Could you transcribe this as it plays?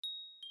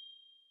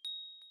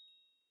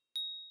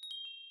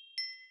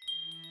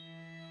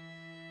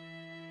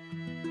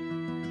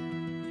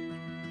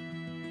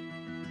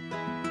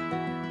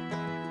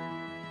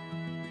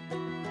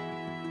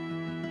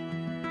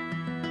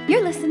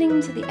You're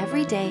listening to the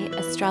Everyday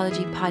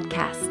Astrology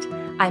Podcast.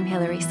 I'm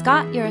Hilary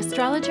Scott, your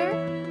astrologer,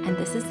 and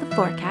this is the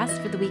forecast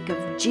for the week of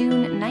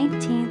June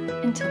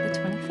 19th until the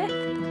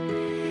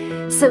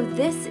 25th. So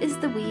this is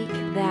the week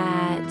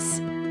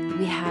that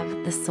we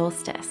have the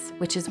solstice,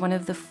 which is one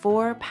of the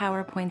 4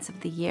 power points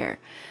of the year,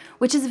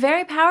 which is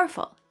very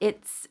powerful.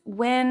 It's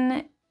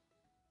when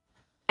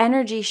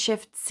energy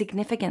shifts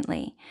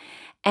significantly,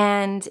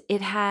 and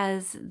it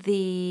has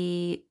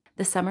the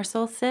summer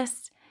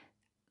solstice,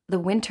 the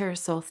winter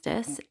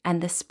solstice,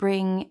 and the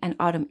spring and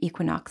autumn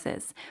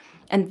equinoxes.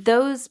 And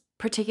those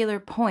particular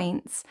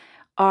points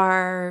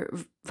are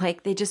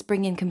like, they just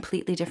bring in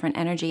completely different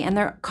energy, and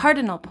they're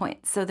cardinal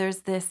points. So there's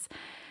this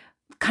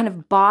kind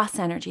of boss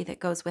energy that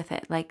goes with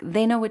it. Like,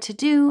 they know what to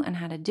do and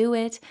how to do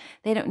it.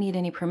 They don't need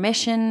any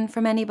permission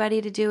from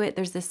anybody to do it.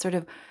 There's this sort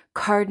of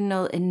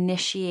cardinal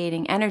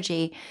initiating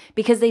energy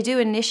because they do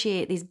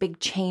initiate these big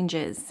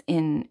changes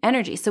in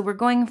energy. So we're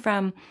going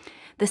from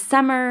the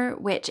summer,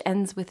 which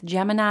ends with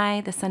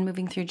Gemini, the sun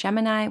moving through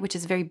Gemini, which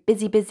is very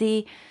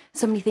busy,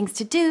 so many things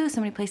to do,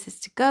 so many places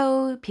to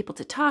go, people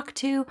to talk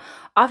to,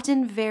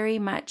 often very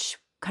much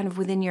kind of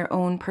within your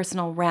own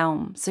personal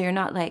realm. So you're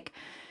not like,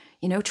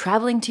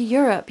 traveling to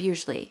Europe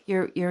usually.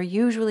 You're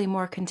usually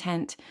more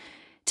content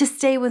to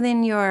stay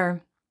within your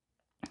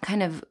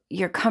kind of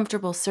your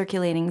comfortable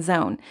circulating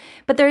zone.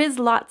 But there is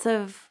lots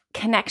of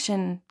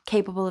connection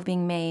capable of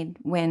being made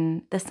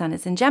when the sun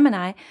is in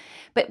Gemini.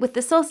 But with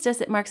the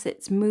solstice, it marks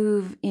its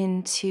move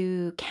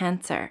into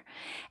Cancer.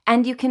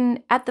 And you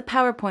can, at the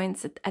power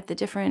points, at the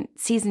different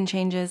season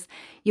changes,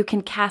 you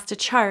can cast a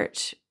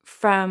chart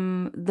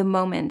from the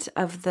moment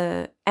of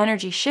the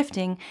energy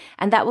shifting,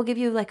 and that will give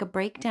you like a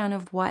breakdown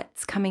of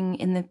what's coming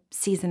in the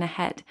season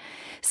ahead.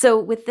 So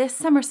with this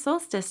summer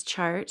solstice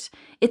chart,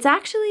 it's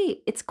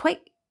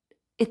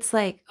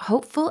like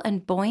hopeful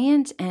and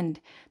buoyant, and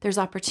there's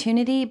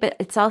opportunity, but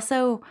it's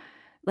also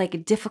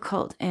like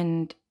difficult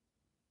and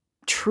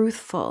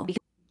truthful.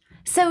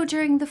 So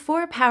during the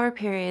 4 power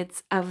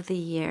periods of the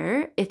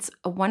year, it's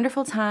a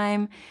wonderful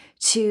time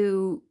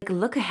to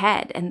look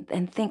ahead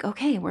and think,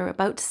 okay, we're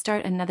about to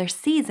start another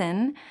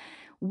season.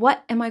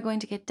 What am I going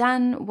to get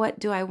done? What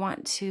do I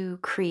want to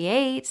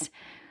create?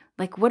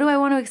 Like, what do I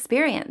want to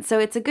experience? So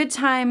it's a good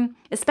time,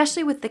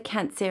 especially with the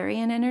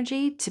Cancerian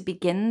energy, to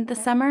begin the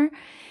summer.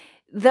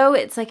 Though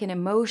it's like an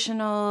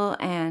emotional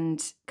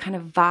and kind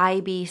of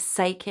vibey,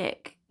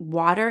 psychic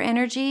water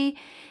energy,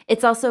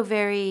 it's also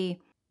very,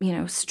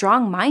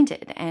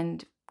 strong-minded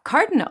and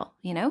cardinal.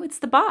 It's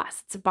the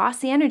boss. It's a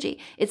bossy energy.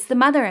 It's the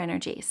mother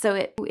energy. So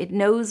it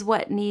knows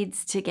what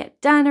needs to get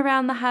done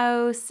around the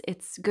house.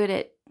 It's good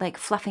at like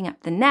fluffing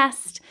up the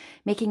nest,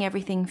 making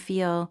everything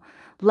feel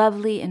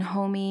lovely and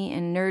homey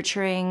and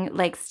nurturing,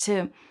 likes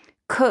to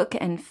cook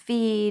and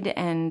feed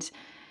and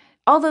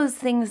all those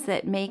things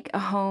that make a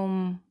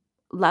home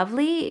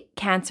lovely.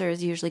 Cancer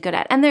is usually good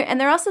at. And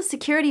they're also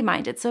security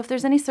minded. So if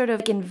there's any sort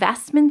of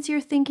investments you're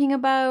thinking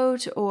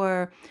about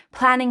or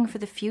planning for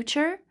the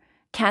future,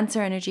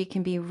 Cancer energy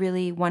can be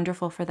really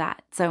wonderful for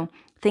that. So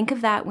think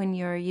of that when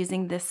you're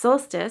using this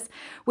solstice,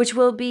 which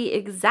will be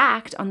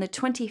exact on the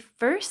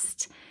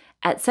 21st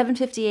at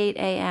 7:58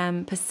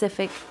 a.m.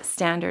 Pacific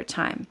Standard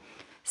Time.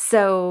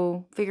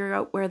 So figure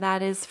out where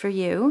that is for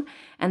you.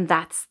 And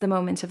that's the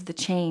moment of the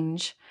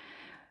change,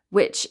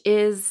 which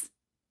is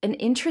an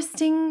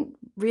interesting,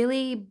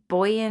 really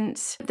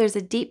buoyant, there's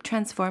a deep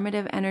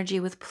transformative energy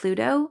with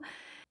Pluto.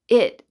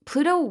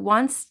 Pluto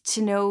wants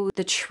to know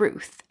the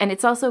truth, and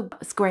it's also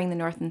squaring the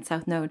North and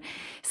South Node.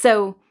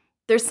 So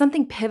there's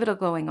something pivotal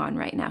going on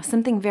right now,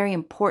 something very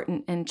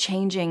important and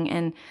changing,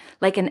 and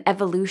like an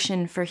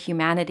evolution for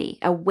humanity,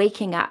 a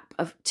waking up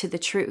to the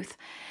truth.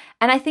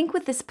 And I think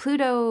with this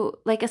Pluto,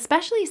 like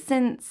especially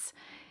since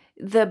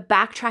the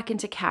backtrack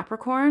into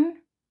Capricorn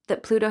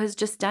that Pluto has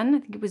just done, I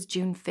think it was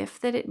June 5th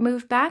that it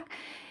moved back,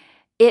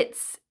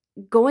 it's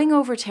going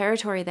over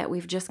territory that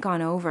we've just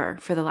gone over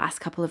for the last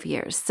couple of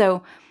years.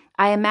 So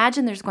I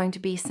imagine there's going to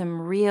be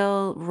some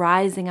real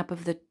rising up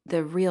of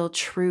the real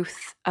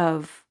truth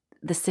of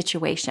the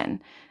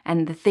situation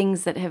and the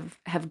things that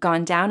have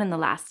gone down in the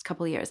last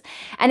couple of years.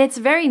 And it's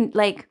very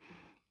like,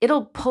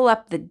 it'll pull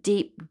up the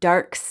deep,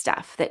 dark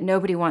stuff that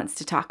nobody wants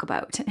to talk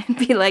about and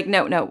be like,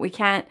 no, we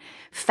can't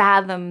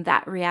fathom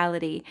that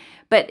reality.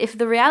 But if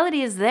the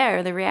reality is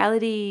there, the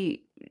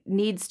reality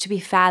needs to be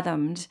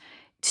fathomed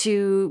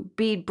to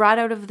be brought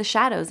out of the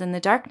shadows and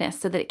the darkness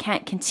so that it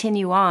can't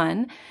continue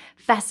on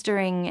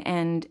festering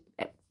and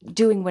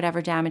doing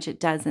whatever damage it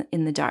does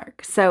in the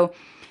dark. So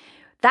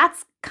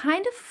that's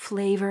kind of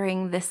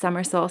flavoring the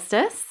summer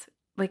solstice,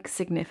 like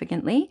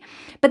significantly.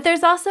 But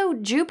there's also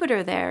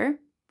Jupiter there,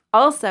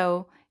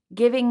 also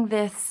giving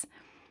this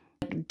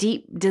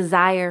deep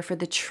desire for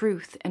the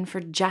truth and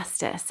for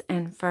justice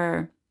and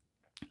for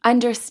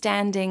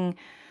understanding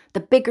the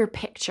bigger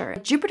picture.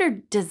 Jupiter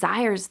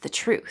desires the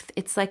truth.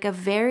 It's like a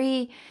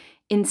very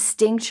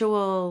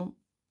instinctual,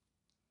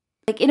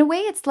 like in a way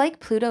it's like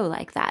Pluto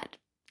like that.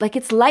 Like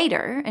it's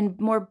lighter and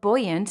more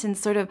buoyant and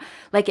sort of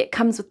like it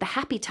comes with the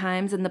happy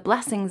times and the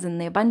blessings and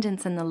the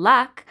abundance and the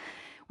luck,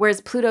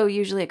 whereas Pluto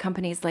usually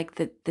accompanies like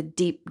the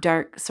deep,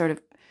 dark sort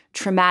of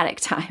traumatic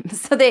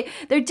times. So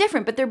they're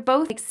different, but they're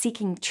both like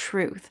seeking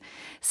truth.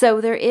 So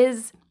there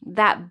is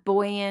that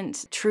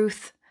buoyant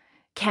truth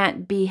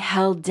can't be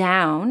held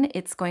down.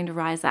 It's going to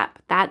rise up.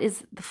 That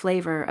is the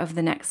flavor of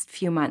the next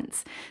few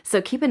months.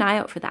 So keep an eye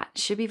out for that. It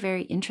should be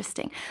very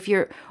interesting. If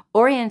you're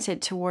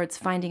oriented towards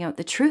finding out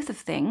the truth of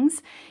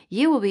things,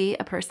 you will be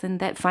a person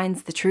that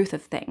finds the truth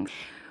of things.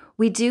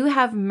 We do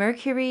have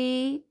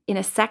Mercury in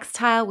a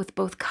sextile with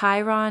both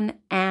Chiron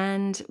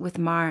and with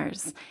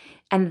Mars.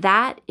 And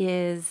that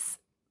is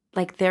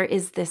like there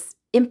is this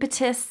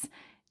impetus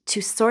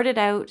to sort it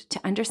out, to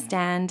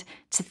understand,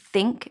 to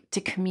think,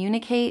 to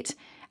communicate,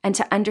 and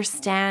to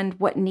understand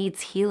what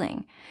needs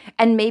healing.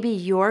 And maybe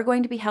you're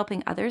going to be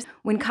helping others.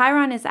 When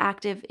Chiron is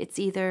active, it's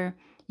either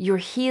you're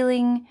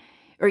healing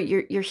or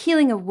you're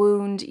healing a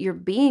wound, you're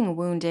being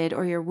wounded,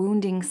 or you're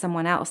wounding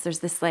someone else. There's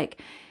this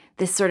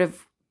sort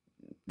of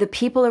the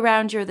people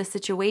around you or the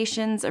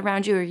situations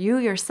around you or you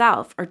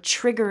yourself are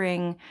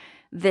triggering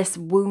this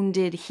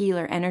wounded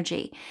healer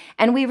energy.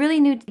 And we really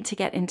need to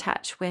get in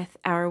touch with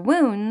our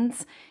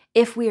wounds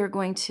if we are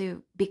going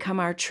to become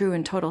our true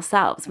and total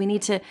selves. We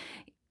need to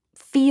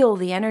feel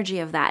the energy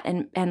of that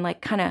and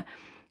like kind of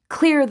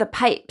clear the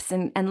pipes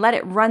and let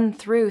it run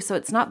through so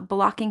it's not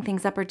blocking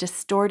things up or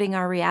distorting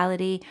our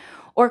reality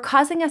or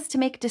causing us to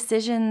make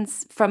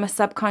decisions from a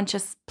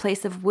subconscious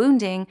place of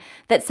wounding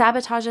that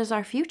sabotages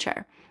our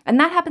future. And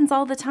that happens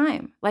all the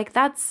time. Like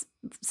that's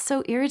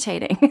so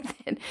irritating.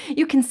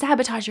 You can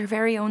sabotage your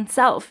very own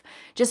self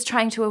just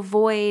trying to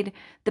avoid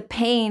the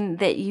pain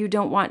that you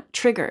don't want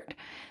triggered.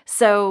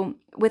 So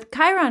with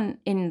Chiron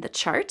in the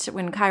chart,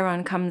 when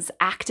Chiron comes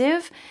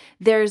active,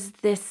 there's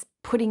this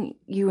putting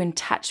you in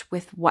touch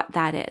with what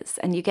that is.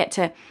 And you get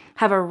to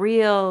have a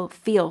real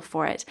feel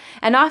for it.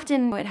 And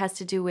often it has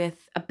to do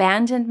with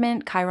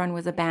abandonment. Chiron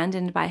was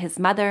abandoned by his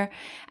mother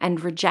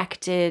and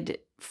rejected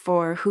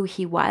for who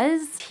he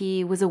was.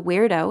 He was a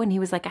weirdo and he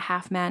was like a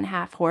half man,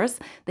 half horse.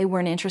 They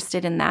weren't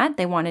interested in that.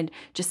 They wanted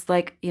just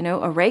like,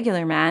 a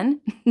regular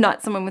man,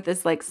 not someone with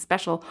this like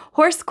special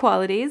horse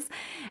qualities.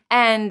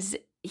 And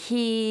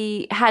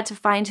he had to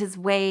find his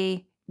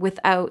way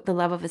without the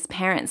love of his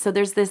parents. So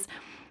there's this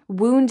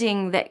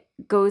wounding that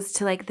goes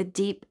to like the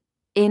deep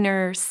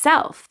inner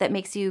self that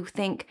makes you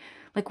think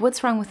like,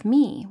 what's wrong with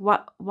me?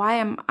 Why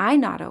am I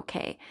not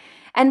okay?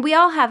 And we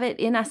all have it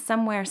in us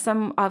somewhere.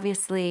 Some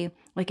obviously,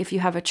 like if you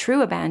have a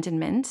true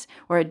abandonment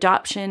or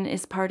adoption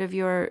is part of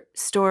your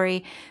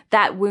story,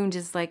 that wound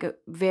is like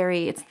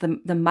it's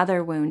the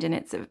mother wound, and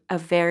it's a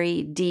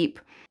very deep,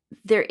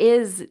 there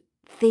is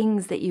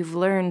things that you've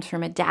learned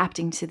from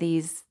adapting to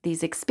these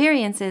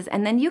experiences,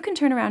 and then you can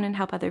turn around and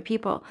help other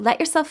people. Let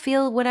yourself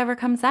feel whatever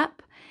comes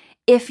up.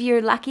 If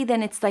you're lucky,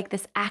 then it's like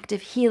this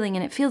active healing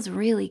and it feels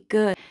really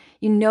good.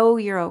 You know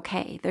you're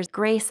okay. There's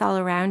grace all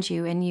around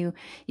you, and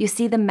you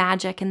see the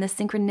magic and the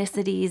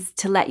synchronicities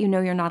to let you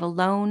know you're not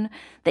alone,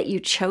 that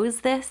you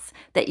chose this,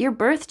 that your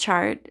birth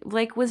chart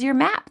like was your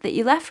map that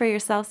you left for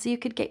yourself so you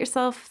could get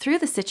yourself through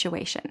the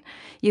situation.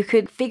 You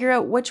could figure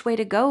out which way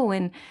to go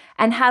and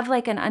have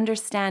like an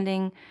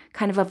understanding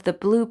kind of the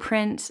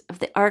blueprint of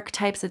the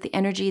archetypes of the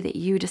energy that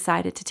you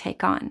decided to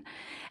take on.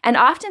 And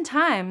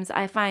oftentimes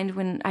I find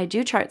when I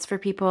do charts for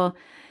people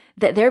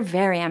that they're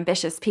very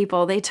ambitious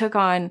people. They took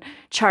on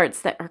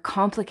charts that are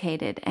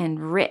complicated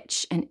and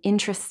rich and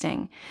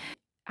interesting.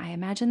 I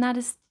imagine that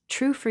is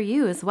true for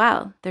you as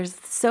well. There's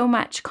so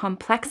much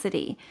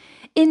complexity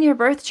in your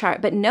birth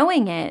chart, but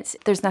knowing it,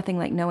 there's nothing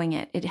like knowing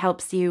it. It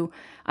helps you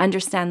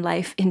understand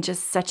life in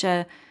just such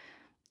a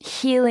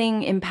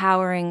healing,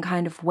 empowering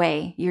kind of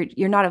way.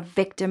 You're not a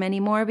victim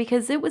anymore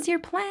because it was your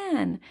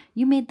plan.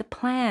 You made the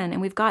plan,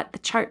 and we've got the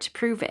chart to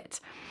prove it.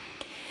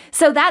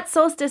 So that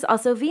solstice,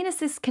 also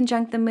Venus is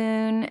conjunct the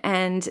moon,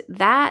 and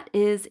that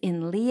is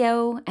in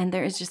Leo, and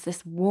there is just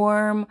this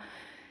warm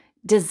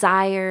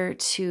desire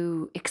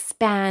to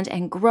expand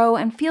and grow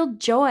and feel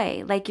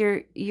joy. Like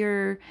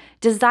your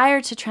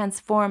desire to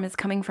transform is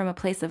coming from a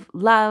place of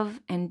love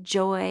and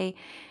joy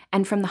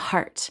and from the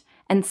heart.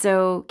 And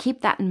so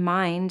keep that in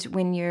mind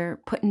when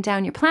you're putting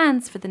down your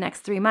plans for the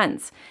next 3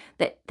 months,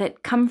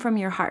 that come from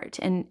your heart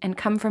and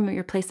come from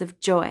your place of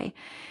joy.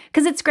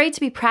 Because it's great to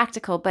be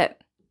practical,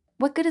 but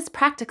what good is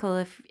practical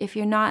if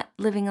you're not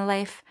living a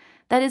life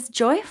that is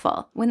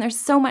joyful? When there's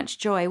so much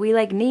joy, we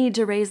need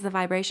to raise the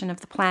vibration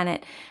of the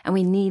planet, and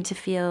we need to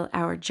feel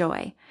our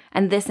joy.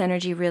 And this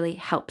energy really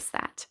helps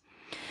that.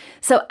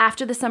 So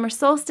after the summer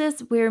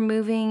solstice, we're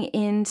moving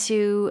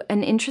into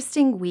an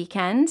interesting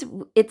weekend.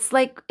 It's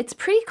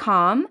pretty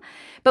calm,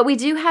 but we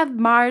do have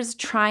Mars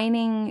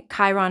trining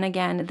Chiron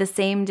again the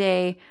same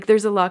day.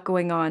 There's a lot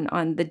going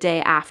on the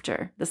day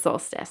after the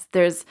solstice.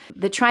 There's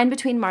the trine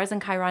between Mars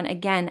and Chiron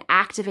again,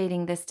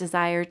 activating this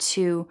desire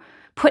to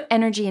put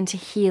energy into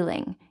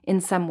healing in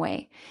some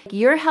way.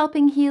 You're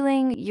helping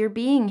healing, you're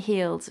being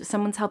healed,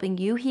 someone's helping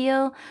you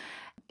heal.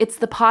 It's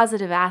the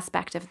positive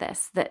aspect of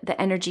this, the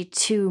energy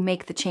to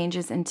make the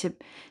changes and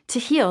to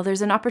heal.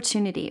 There's an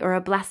opportunity or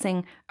a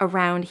blessing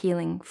around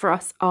healing for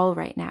us all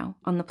right now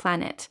on the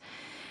planet.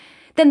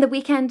 Then the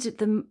weekend,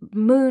 the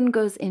moon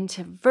goes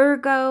into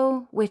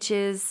Virgo, which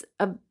is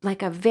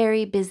like a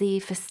very busy,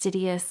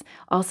 fastidious,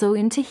 also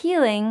into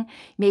healing.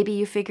 Maybe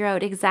you figure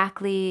out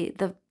exactly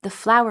the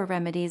flower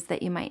remedies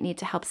that you might need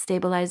to help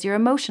stabilize your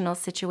emotional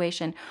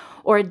situation,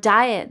 or a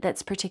diet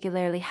that's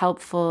particularly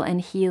helpful and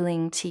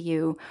healing to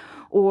you,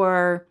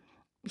 or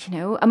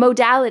a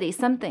modality,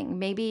 something.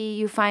 Maybe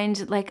you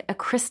find like a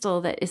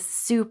crystal that is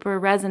super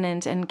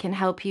resonant and can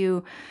help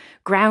you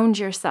ground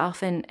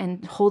yourself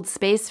and hold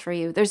space for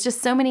you. There's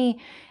just so many,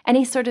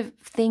 any sort of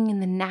thing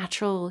in the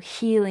natural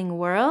healing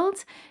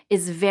world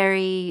is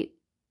very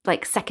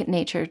like second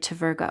nature to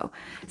Virgo.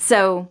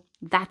 So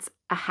that's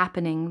a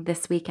happening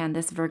this weekend,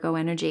 this Virgo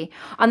energy.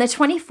 On the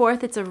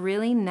 24th, it's a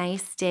really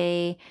nice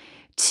day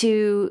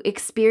to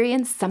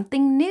experience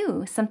something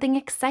new, something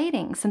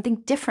exciting, something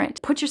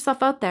different. Put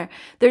yourself out there.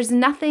 There's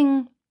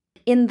nothing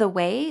in the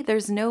way.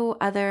 There's no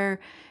other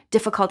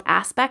difficult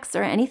aspects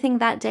or anything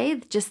that day,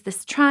 just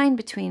this trine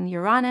between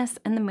Uranus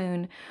and the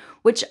moon,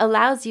 which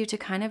allows you to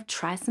kind of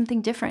try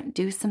something different,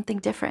 do something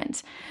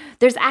different.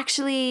 There's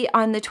actually,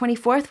 on the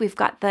 24th, we've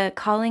got the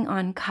Calling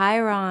on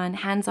Chiron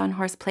hands-on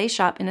horse play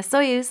shop in a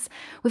Soyuz.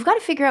 We've got to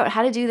figure out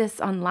how to do this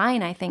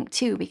online, I think,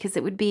 too, because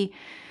it would be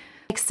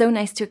like so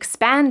nice to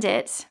expand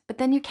it, but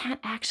then you can't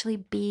actually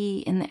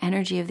be in the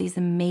energy of these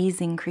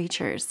amazing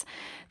creatures.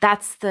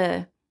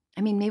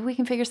 Maybe we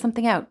can figure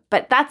something out,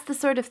 but that's the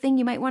sort of thing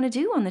you might want to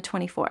do on the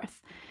 24th.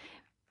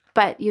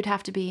 But you'd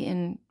have to be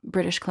in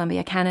British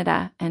Columbia,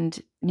 Canada, and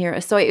near a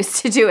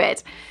Soyuz to do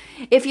it.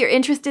 If you're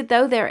interested,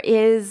 though,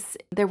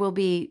 there will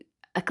be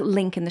a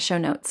link in the show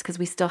notes because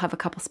we still have a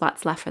couple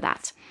spots left for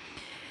that.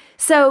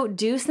 So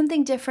do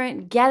something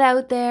different, get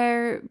out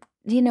there.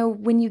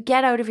 When you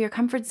get out of your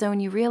comfort zone,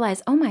 you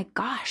realize, oh my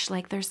gosh,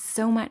 like there's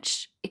so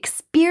much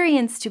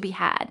experience to be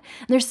had.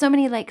 There's so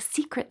many like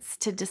secrets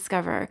to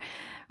discover,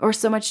 or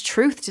so much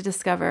truth to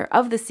discover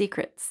of the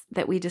secrets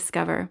that we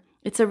discover.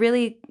 It's a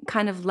really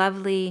kind of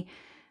lovely,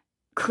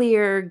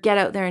 clear, get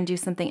out there and do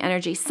something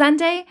energy.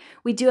 Sunday,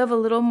 we do have a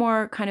little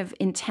more kind of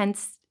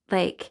intense,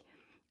 like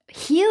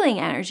healing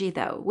energy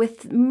though,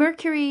 with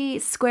Mercury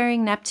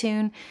squaring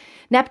Neptune.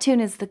 Neptune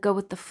is the go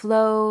with the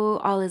flow,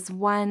 all is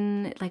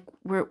one, like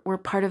we're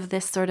part of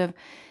this sort of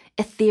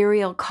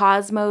ethereal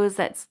cosmos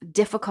that's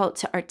difficult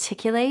to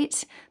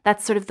articulate.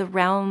 That's sort of the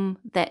realm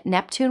that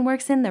Neptune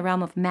works in, the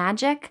realm of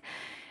magic,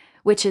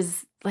 which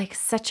is like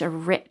such a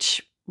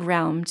rich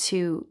realm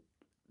to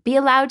be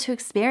allowed to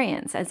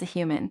experience as a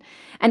human.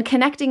 And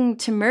connecting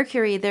to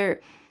Mercury, there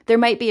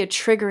might be a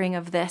triggering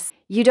of this.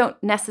 You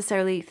don't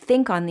necessarily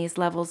think on these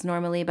levels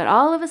normally, but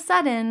all of a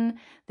sudden,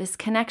 this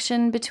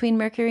connection between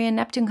Mercury and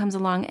Neptune comes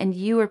along and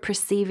you are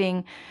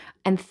perceiving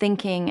and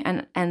thinking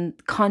and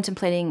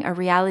contemplating a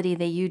reality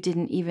that you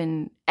didn't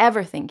even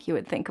ever think you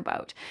would think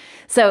about.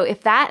 So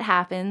if that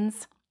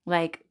happens,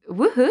 like,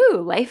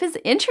 woohoo, life is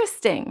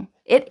interesting.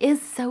 It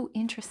is so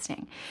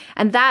interesting.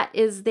 And that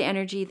is the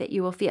energy that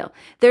you will feel.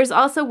 There's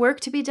also work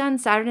to be done.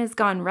 Saturn has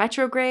gone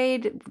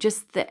retrograde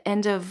just the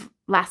end of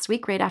last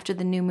week, right after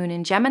the new moon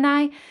in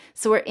Gemini.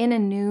 So we're in a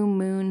new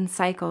moon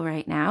cycle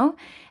right now.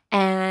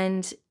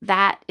 And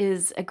that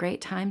is a great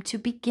time to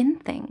begin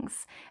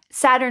things.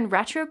 Saturn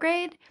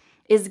retrograde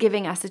is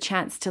giving us a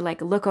chance to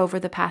like look over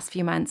the past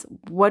few months.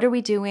 What are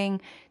we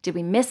doing? Did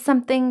we miss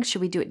something?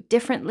 Should we do it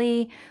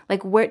differently?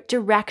 Like what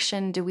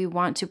direction do we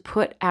want to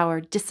put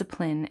our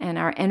discipline and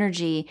our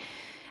energy?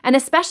 And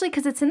especially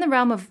because it's in the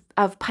realm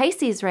of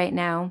Pisces right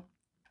now,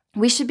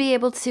 we should be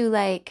able to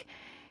like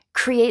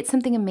create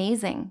something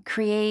amazing.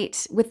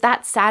 Create with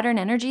that Saturn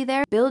energy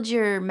there, build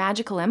your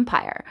magical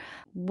empire,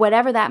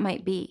 whatever that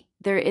might be.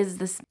 There is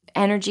this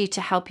energy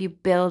to help you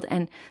build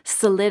and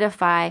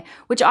solidify,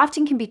 which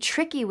often can be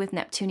tricky with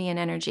Neptunian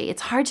energy.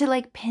 It's hard to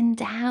like pin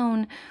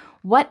down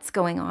what's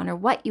going on or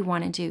what you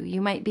want to do.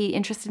 You might be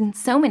interested in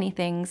so many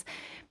things,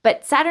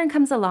 but Saturn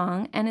comes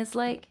along and is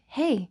like,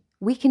 hey,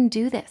 we can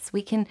do this.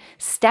 We can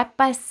step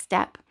by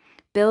step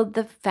build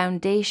the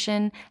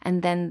foundation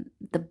and then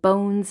the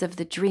bones of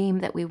the dream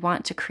that we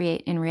want to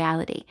create in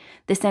reality.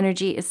 This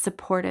energy is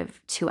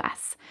supportive to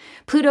us.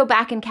 Pluto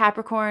back in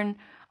Capricorn,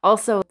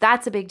 also,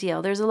 that's a big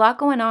deal. There's a lot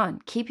going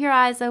on. Keep your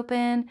eyes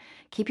open,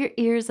 keep your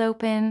ears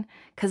open,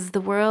 because the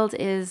world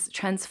is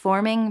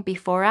transforming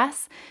before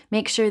us.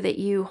 Make sure that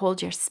you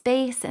hold your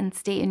space and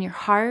stay in your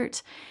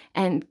heart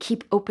and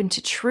keep open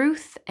to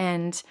truth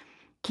and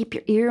keep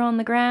your ear on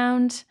the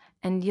ground,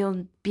 and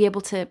you'll be able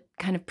to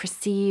kind of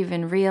perceive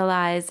and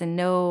realize and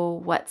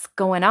know what's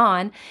going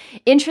on.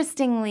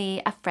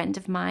 Interestingly, a friend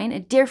of mine, a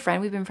dear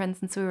friend, we've been friends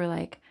since we were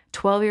like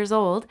 12 years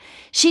old.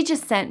 She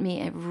just sent me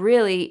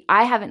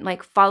I haven't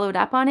like followed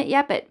up on it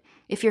yet, but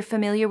if you're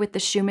familiar with the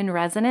Schumann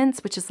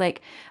resonance, which is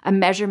like a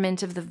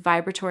measurement of the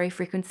vibratory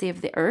frequency of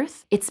the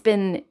earth, it's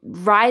been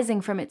rising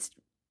from its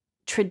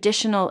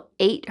traditional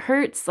 8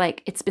 hertz,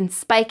 like it's been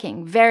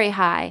spiking very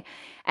high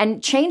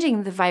and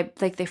changing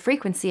the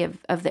frequency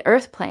of the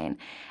earth plane.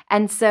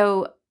 And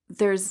so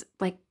there's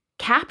like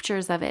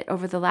captures of it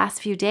over the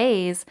last few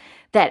days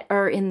that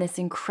are in this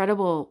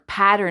incredible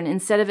pattern.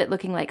 Instead of it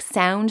looking like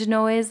sound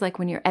noise, like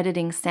when you're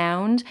editing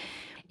sound,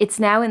 it's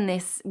now in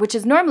this, which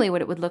is normally what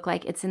it would look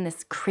like, it's in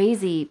this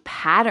crazy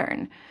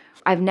pattern.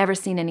 I've never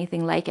seen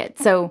anything like it.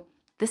 So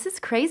this is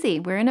crazy.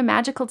 We're in a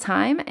magical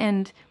time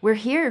and we're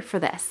here for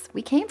this.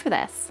 We came for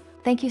this.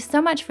 Thank you so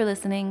much for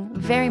listening.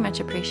 Very much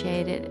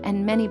appreciated,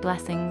 and many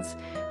blessings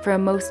for a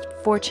most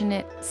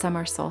fortunate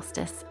summer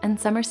solstice and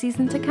summer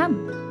season to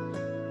come.